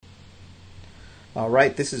All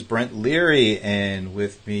right, this is Brent Leary, and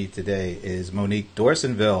with me today is Monique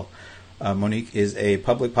Dorsonville. Monique is a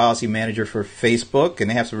public policy manager for Facebook, and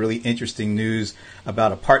they have some really interesting news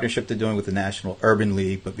about a partnership they're doing with the National Urban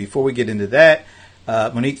League. But before we get into that,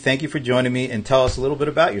 Monique, thank you for joining me, and tell us a little bit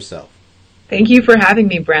about yourself. Thank you for having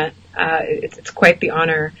me, Brent. It's quite the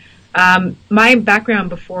honor. My background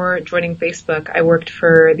before joining Facebook, I worked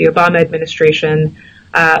for the Obama administration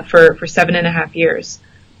for 7.5 years.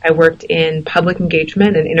 I worked in public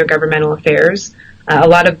engagement and intergovernmental affairs. A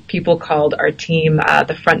lot of people called our team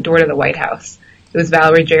the front door to the White House. It was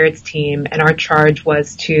Valerie Jarrett's team, and our charge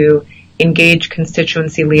was to engage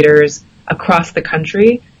constituency leaders across the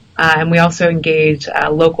country. And we also engage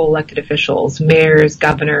local elected officials, mayors,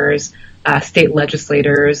 governors, state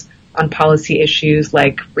legislators on policy issues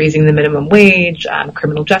like raising the minimum wage,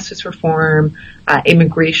 criminal justice reform,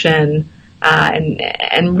 immigration,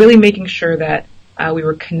 and really making sure that we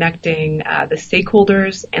were connecting the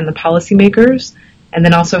stakeholders and the policymakers, and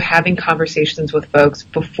then also having conversations with folks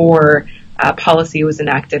before policy was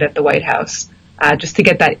enacted at the White House, just to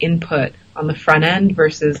get that input on the front end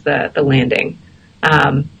versus the landing.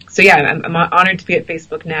 So yeah, I'm honored to be at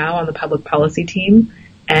Facebook now on the public policy team,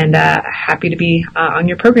 and happy to be on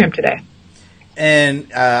your program today.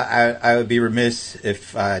 And I would be remiss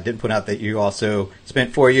if I didn't point out that you also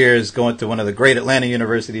spent 4 years going to one of the great Atlanta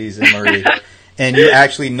universities in Murray. And you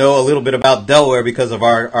actually know a little bit about Delaware because of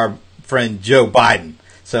our friend Joe Biden.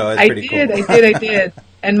 So it's pretty cool. I did.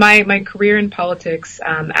 And my career in politics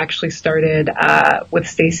actually started with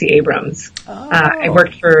Stacey Abrams. Oh. I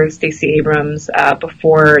worked for Stacey Abrams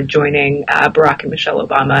before joining Barack and Michelle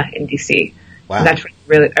Obama in D.C. Wow. And that's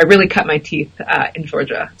I really cut my teeth in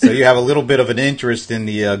Georgia. So you have a little bit of an interest in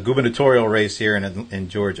the gubernatorial race here in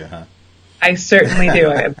Georgia, huh? I certainly do.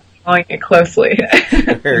 I'm following it closely.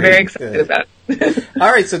 Very excited about it. All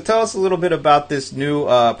right, so tell us a little bit about this new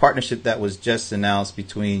partnership that was just announced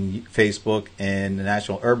between Facebook and the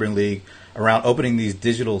National Urban League around opening these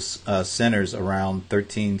digital centers around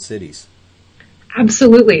 13 cities.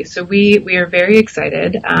 Absolutely. So we are very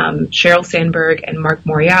excited. Sheryl Sandberg and Mark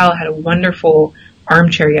Morial had a wonderful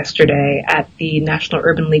armchair yesterday at the National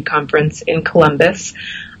Urban League conference in Columbus.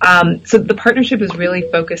 So the partnership is really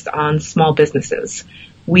focused on small businesses.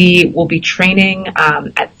 We will be training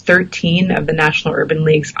at 13 of the National Urban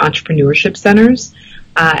League's entrepreneurship centers.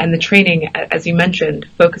 And the training, as you mentioned,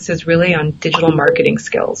 focuses really on digital marketing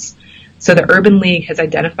skills. So the Urban League has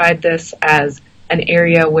identified this as an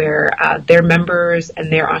area where their members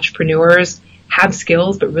and their entrepreneurs have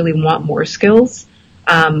skills but really want more skills.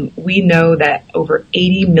 We know that over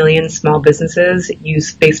 80 million small businesses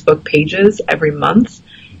use Facebook pages every month.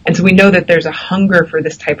 And so we know that there's a hunger for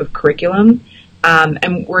this type of curriculum.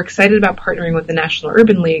 And we're excited about partnering with the National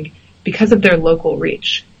Urban League because of their local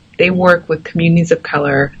reach. They work with communities of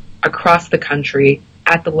color across the country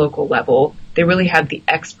at the local level. They really have the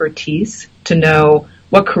expertise to know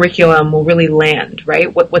what curriculum will really land,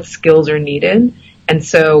 right? What skills are needed. And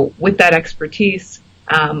so with that expertise,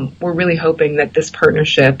 we're really hoping that this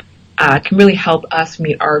partnership can really help us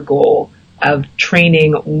meet our goal of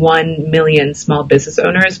training 1 million small business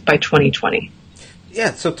owners by 2020.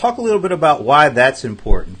 Yeah, so talk a little bit about why that's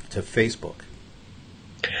important to Facebook.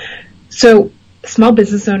 So small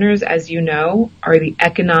business owners, as you know, are the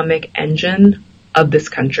economic engine of this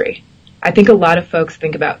country. I think a lot of folks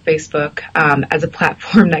think about Facebook as a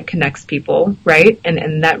platform that connects people, right?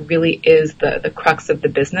 And that really is the crux of the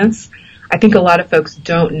business. I think a lot of folks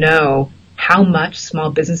don't know how much small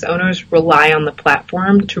business owners rely on the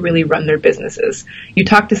platform to really run their businesses. You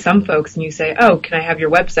talk to some folks and you say, oh, can I have your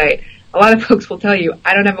website? A lot of folks will tell you,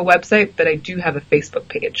 I don't have a website, but I do have a Facebook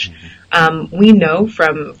page. Mm-hmm. We know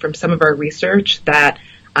from some of our research that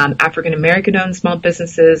African-American-owned small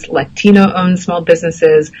businesses, Latino-owned small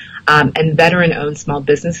businesses, and veteran-owned small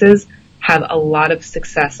businesses have a lot of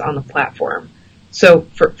success on the platform. So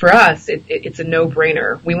for us, it's a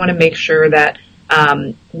no-brainer. We want to make sure that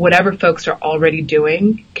whatever folks are already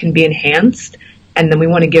doing can be enhanced, and then we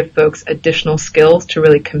want to give folks additional skills to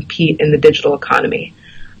really compete in the digital economy.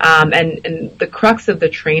 And the crux of the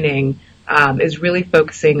training is really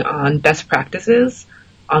focusing on best practices,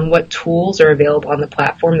 on what tools are available on the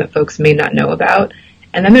platform that folks may not know about.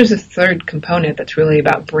 And then there's a third component that's really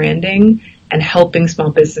about branding and helping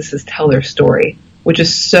small businesses tell their story, which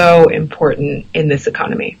is so important in this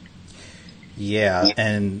economy. Yeah,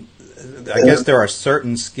 and I guess there are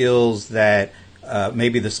certain skills that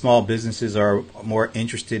maybe the small businesses are more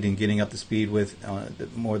interested in getting up to speed with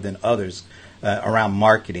more than others around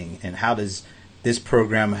marketing. And how does this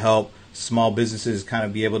program help small businesses kind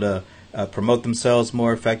of be able to promote themselves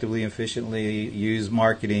more effectively, efficiently, use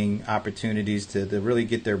marketing opportunities to really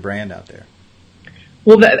get their brand out there?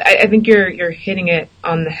 Well, I think you're hitting it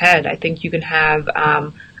on the head. I think you can have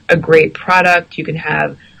a great product, you can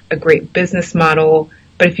have a great business model,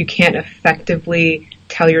 but if you can't effectively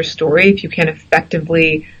tell your story, if you can't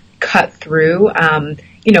effectively cut through,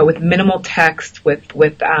 with minimal text, with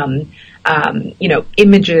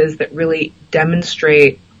images that really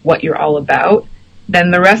demonstrate what you're all about,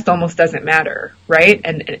 then the rest almost doesn't matter, right?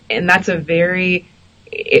 And that's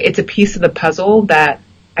it's a piece of the puzzle that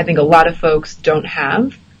I think a lot of folks don't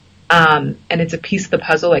have. And it's a piece of the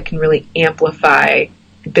puzzle that can really amplify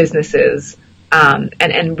businesses,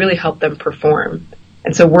 and really help them perform.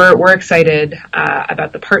 And so we're excited,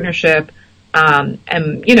 about the partnership.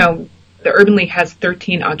 The Urban League has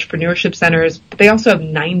 13 entrepreneurship centers, but they also have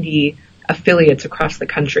 90 affiliates across the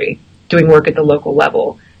country doing work at the local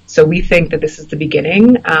level. So we think that this is the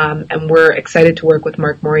beginning, and we're excited to work with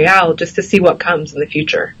Mark Morial just to see what comes in the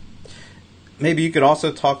future. Maybe you could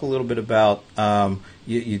also talk a little bit about,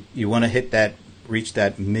 you want to reach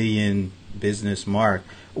that million business mark.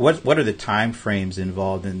 What are the time frames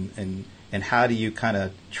involved and how do you kind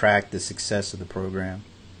of track the success of the program?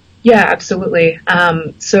 Yeah, absolutely.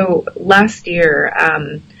 So last year,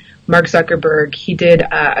 Mark Zuckerberg, he did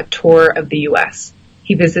a tour of the U.S.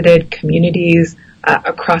 He visited communities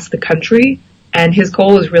across the country, and his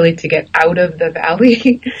goal was really to get out of the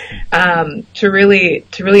valley, to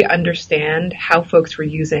really understand how folks were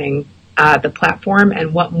using the platform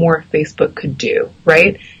and what more Facebook could do,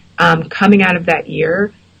 right? Coming out of that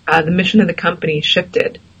year, the mission of the company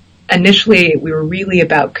shifted. Initially, we were really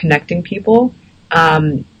about connecting people,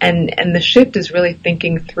 and the shift is really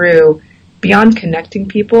thinking through, beyond connecting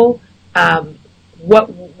people,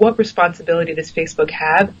 what responsibility does Facebook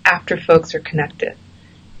have after folks are connected?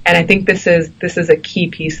 And I think this is a key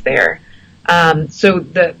piece there. So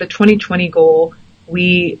the 2020 goal,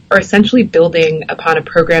 we are essentially building upon a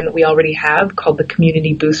program that we already have called the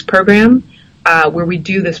Community Boost Program, where we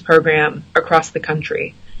do this program across the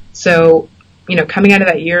country. So, coming out of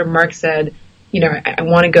that year, Mark said, I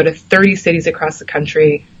want to go to 30 cities across the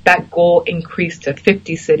country. That goal increased to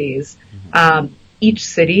 50 cities. Each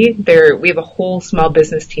city, we have a whole small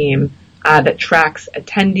business team that tracks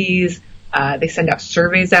attendees. They send out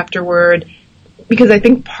surveys afterward, because I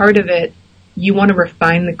think part of it, you want to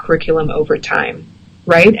refine the curriculum over time,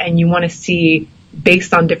 right? And you want to see,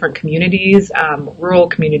 based on different communities, rural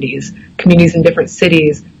communities in different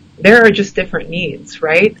cities, there are just different needs,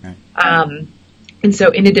 right? And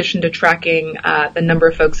so in addition to tracking the number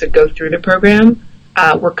of folks that go through the program,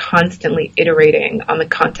 we're constantly iterating on the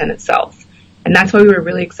content itself. And that's why we were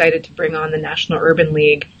really excited to bring on the National Urban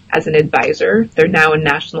League as an advisor. They're now a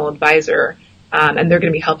national advisor, and they're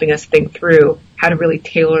going to be helping us think through how to really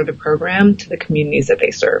tailor the program to the communities that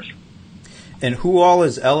they serve. And who all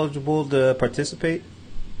is eligible to participate?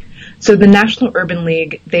 So the National Urban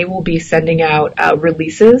League, they will be sending out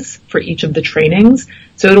releases for each of the trainings.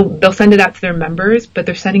 So they'll send it out to their members, but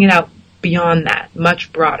they're sending it out beyond that,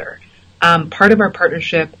 much broader. Part of our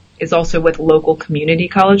partnership is also with local community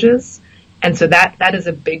colleges. And so that is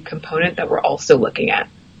a big component that we're also looking at.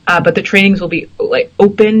 But the trainings will be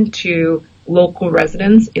open to local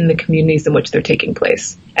residents in the communities in which they're taking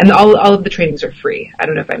place. And all of the trainings are free. I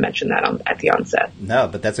don't know if I mentioned that at the onset. No,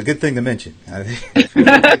 but that's a good thing to mention. And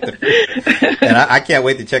I can't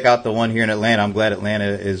wait to check out the one here in Atlanta. I'm glad Atlanta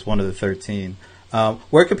is one of the 13.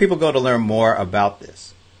 Where can people go to learn more about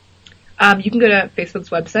this? You can go to Facebook's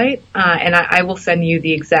website, and I will send you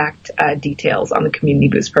the exact details on the Community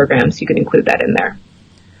Boost program, so you can include that in there.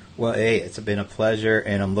 Well, hey, it's been a pleasure,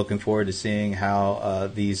 and I'm looking forward to seeing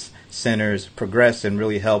how these centers progress and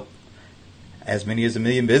really help as many as 1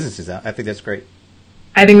 million businesses. I think that's great.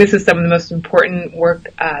 I think this is some of the most important work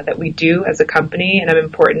that we do as a company, and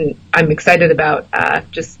I'm excited about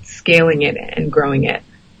just scaling it and growing it.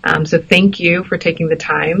 So thank you for taking the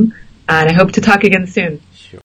time, and I hope to talk again soon.